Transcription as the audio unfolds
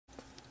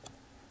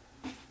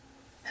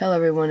Hello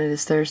everyone, it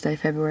is Thursday,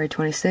 February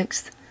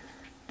 26th.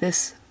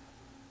 This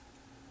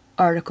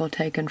article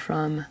taken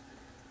from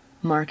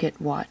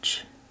Market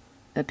Watch.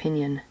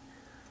 Opinion.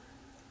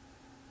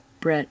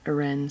 Brett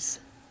Arends.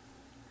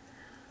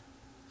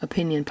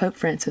 Opinion. Pope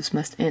Francis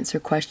must answer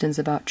questions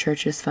about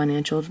Church's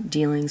financial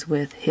dealings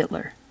with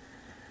Hitler.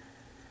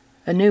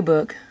 A new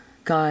book,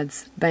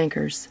 God's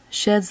Bankers,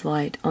 sheds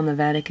light on the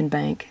Vatican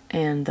Bank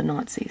and the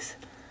Nazis,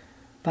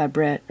 by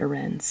Brett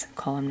Arends,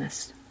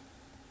 columnist.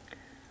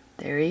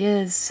 There he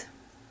is,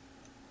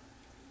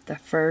 the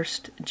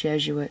first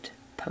Jesuit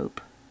Pope,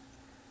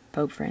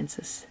 Pope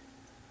Francis.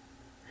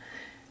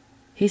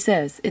 He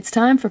says, it's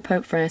time for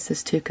Pope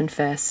Francis to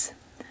confess.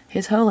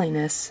 His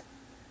Holiness,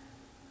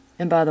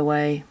 and by the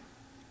way,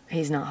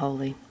 he's not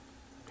holy,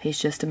 he's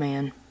just a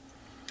man,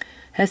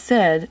 has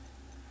said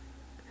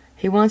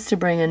he wants to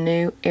bring a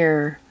new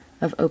era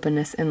of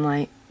openness and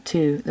light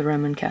to the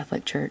Roman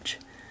Catholic Church.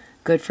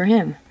 Good for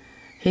him.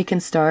 He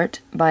can start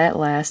by at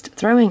last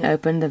throwing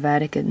open the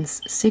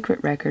Vatican's secret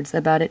records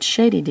about its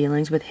shady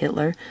dealings with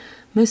Hitler,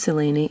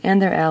 Mussolini,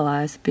 and their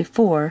allies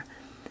before,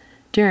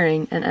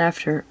 during, and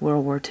after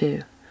World War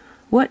II.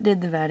 What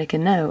did the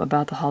Vatican know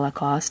about the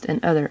Holocaust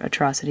and other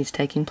atrocities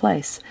taking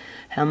place?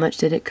 How much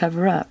did it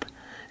cover up?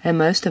 And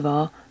most of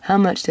all, how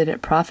much did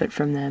it profit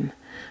from them?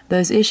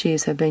 Those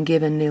issues have been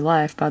given new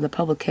life by the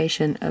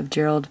publication of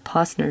Gerald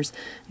Posner's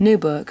new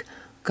book,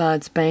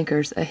 God's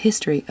Bankers, A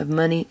History of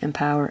Money and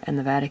Power and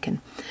the Vatican,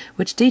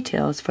 which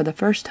details for the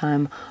first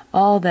time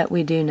all that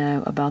we do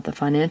know about the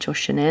financial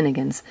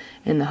shenanigans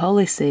in the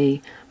Holy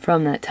See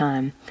from that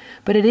time.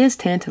 But it is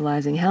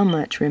tantalizing how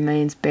much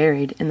remains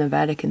buried in the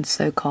Vatican's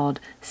so-called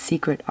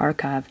secret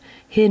archive,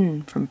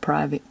 hidden from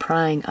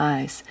prying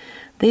eyes.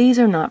 These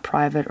are not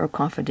private or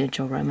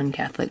confidential Roman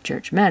Catholic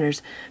Church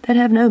matters that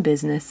have no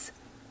business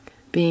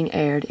being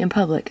aired in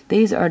public.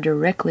 These are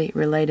directly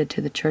related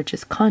to the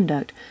Church's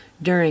conduct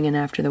during and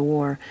after the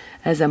war,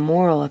 as a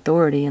moral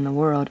authority in the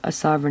world, a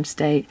sovereign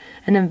state,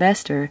 an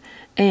investor,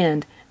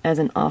 and as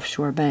an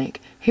offshore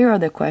bank. Here are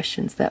the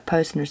questions that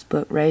Posner's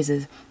book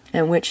raises,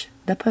 and which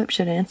the Pope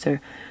should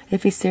answer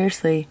if he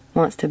seriously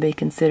wants to be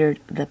considered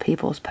the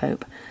people's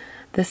Pope.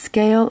 The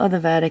scale of the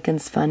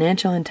Vatican's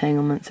financial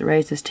entanglements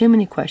raises too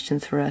many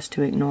questions for us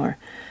to ignore.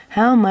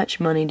 How much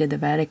money did the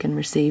Vatican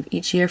receive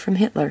each year from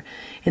Hitler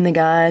in the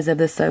guise of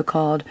the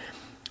so-called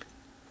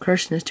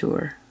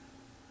Kirchensteuer,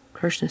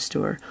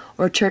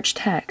 or church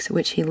tax,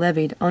 which he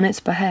levied on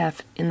its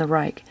behalf in the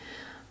Reich?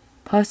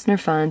 Posner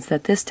finds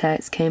that this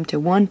tax came to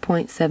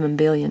 $1.7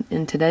 billion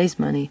in today's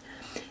money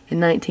in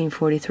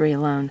 1943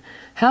 alone.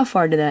 How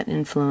far did that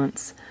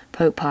influence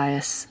Pope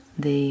Pius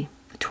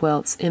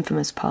XII's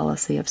infamous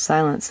policy of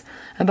silence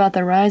about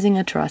the rising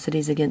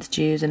atrocities against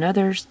Jews and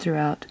others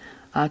throughout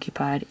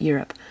occupied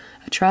Europe,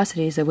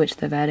 atrocities of which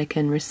the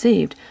Vatican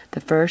received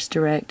the first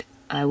direct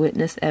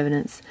eyewitness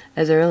evidence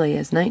as early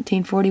as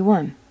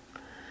 1941?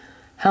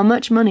 How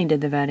much money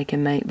did the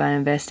Vatican make by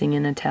investing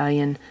in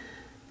Italian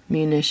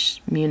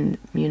munitions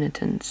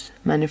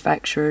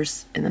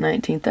manufacturers in the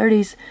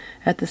 1930s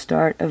at the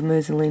start of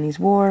Mussolini's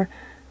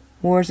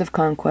wars of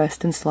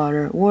conquest and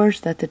slaughter,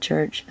 wars that the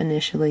Church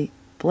initially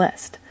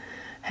blessed?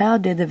 How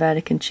did the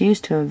Vatican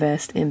choose to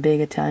invest in big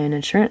Italian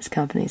insurance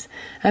companies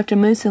after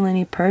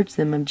Mussolini purged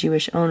them of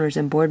Jewish owners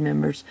and board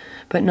members,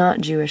 but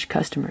not Jewish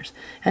customers?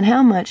 And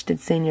how much did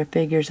senior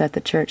figures at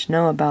the Church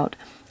know about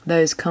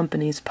those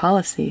companies'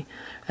 policy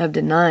of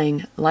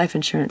denying life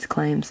insurance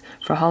claims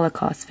for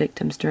Holocaust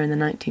victims during the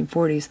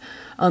 1940s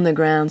on the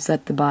grounds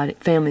that the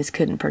families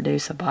couldn't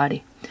produce a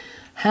body?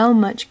 How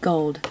much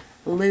gold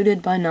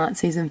looted by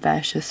Nazis and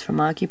fascists from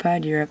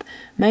occupied Europe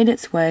made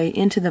its way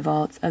into the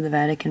vaults of the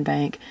Vatican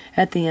Bank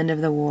at the end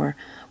of the war?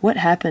 What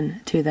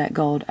happened to that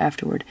gold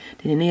afterward?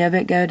 Did any of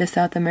it go to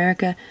South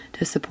America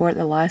to support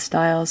the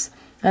lifestyles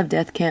of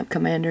death camp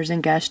commanders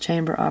and gas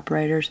chamber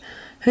operators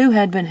who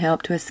had been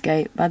helped to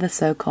escape by the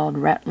so-called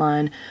rat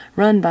line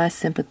run by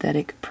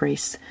sympathetic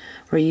priests?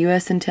 Were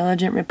U.S.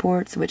 intelligence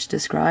reports which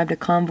described a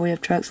convoy of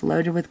trucks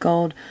loaded with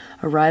gold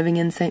arriving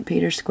in St.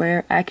 Peter's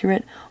Square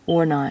accurate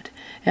or not?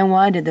 And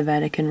why did the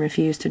Vatican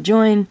refuse to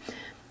join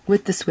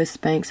with the Swiss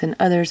banks and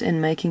others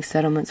in making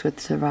settlements with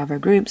survivor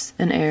groups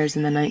and heirs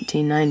in the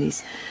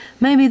 1990s?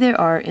 Maybe there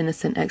are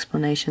innocent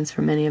explanations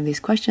for many of these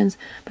questions,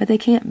 but they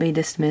can't be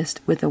dismissed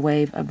with a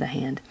wave of the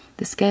hand.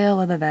 The scale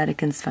of the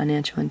Vatican's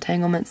financial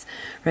entanglements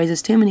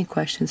raises too many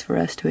questions for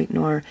us to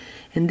ignore,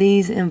 and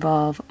these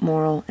involve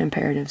moral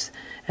imperatives.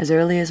 As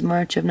early as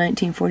March of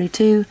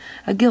 1942,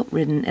 a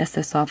guilt-ridden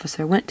SS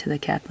officer went to the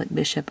Catholic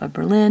Bishop of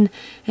Berlin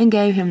and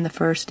gave him the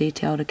first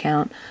detailed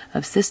account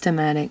of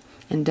systematic,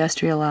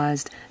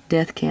 industrialized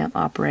death camp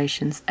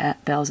operations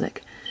at Belzec.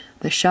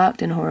 The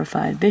shocked and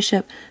horrified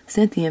bishop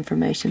sent the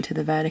information to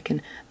the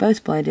Vatican,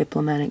 both by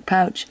diplomatic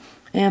pouch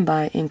and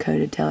by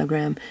encoded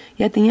telegram,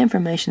 yet the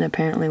information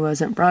apparently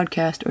wasn't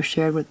broadcast or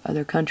shared with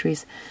other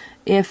countries.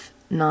 If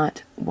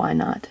not, why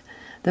not?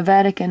 The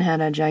Vatican had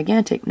a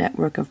gigantic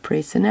network of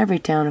priests in every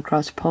town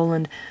across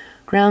Poland,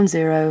 ground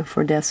zero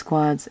for death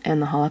squads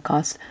and the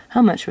Holocaust.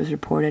 How much was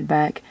reported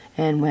back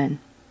and when?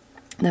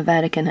 The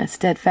Vatican has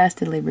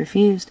steadfastly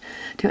refused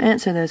to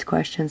answer those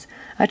questions.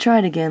 I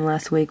tried again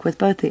last week with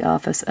both the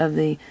office of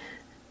the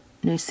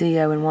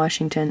Nuncio in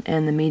Washington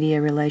and the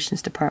Media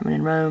Relations Department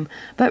in Rome,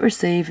 but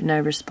received no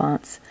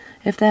response.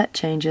 If that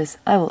changes,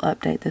 I will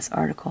update this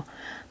article.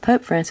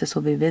 Pope Francis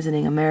will be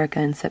visiting America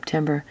in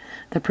September.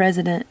 The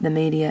President, the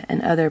media,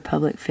 and other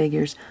public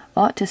figures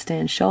ought to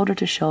stand shoulder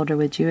to shoulder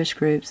with Jewish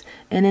groups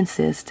and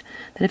insist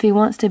that if he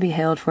wants to be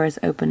hailed for his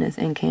openness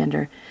and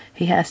candor,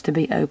 he has to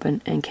be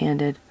open and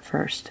candid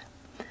first.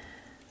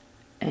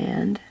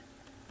 And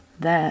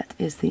that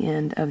is the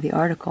end of the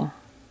article.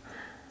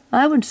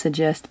 I would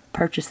suggest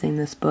purchasing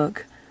this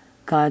book,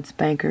 God's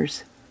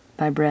Bankers,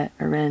 by Brett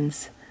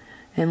Arends,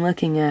 and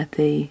looking at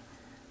the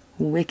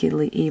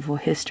wickedly evil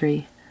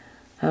history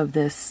of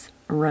this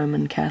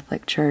Roman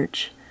Catholic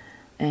Church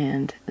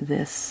and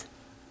this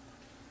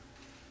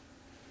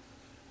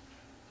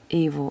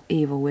evil,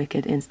 evil,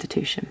 wicked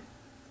institution.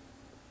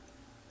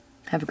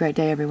 Have a great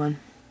day, everyone.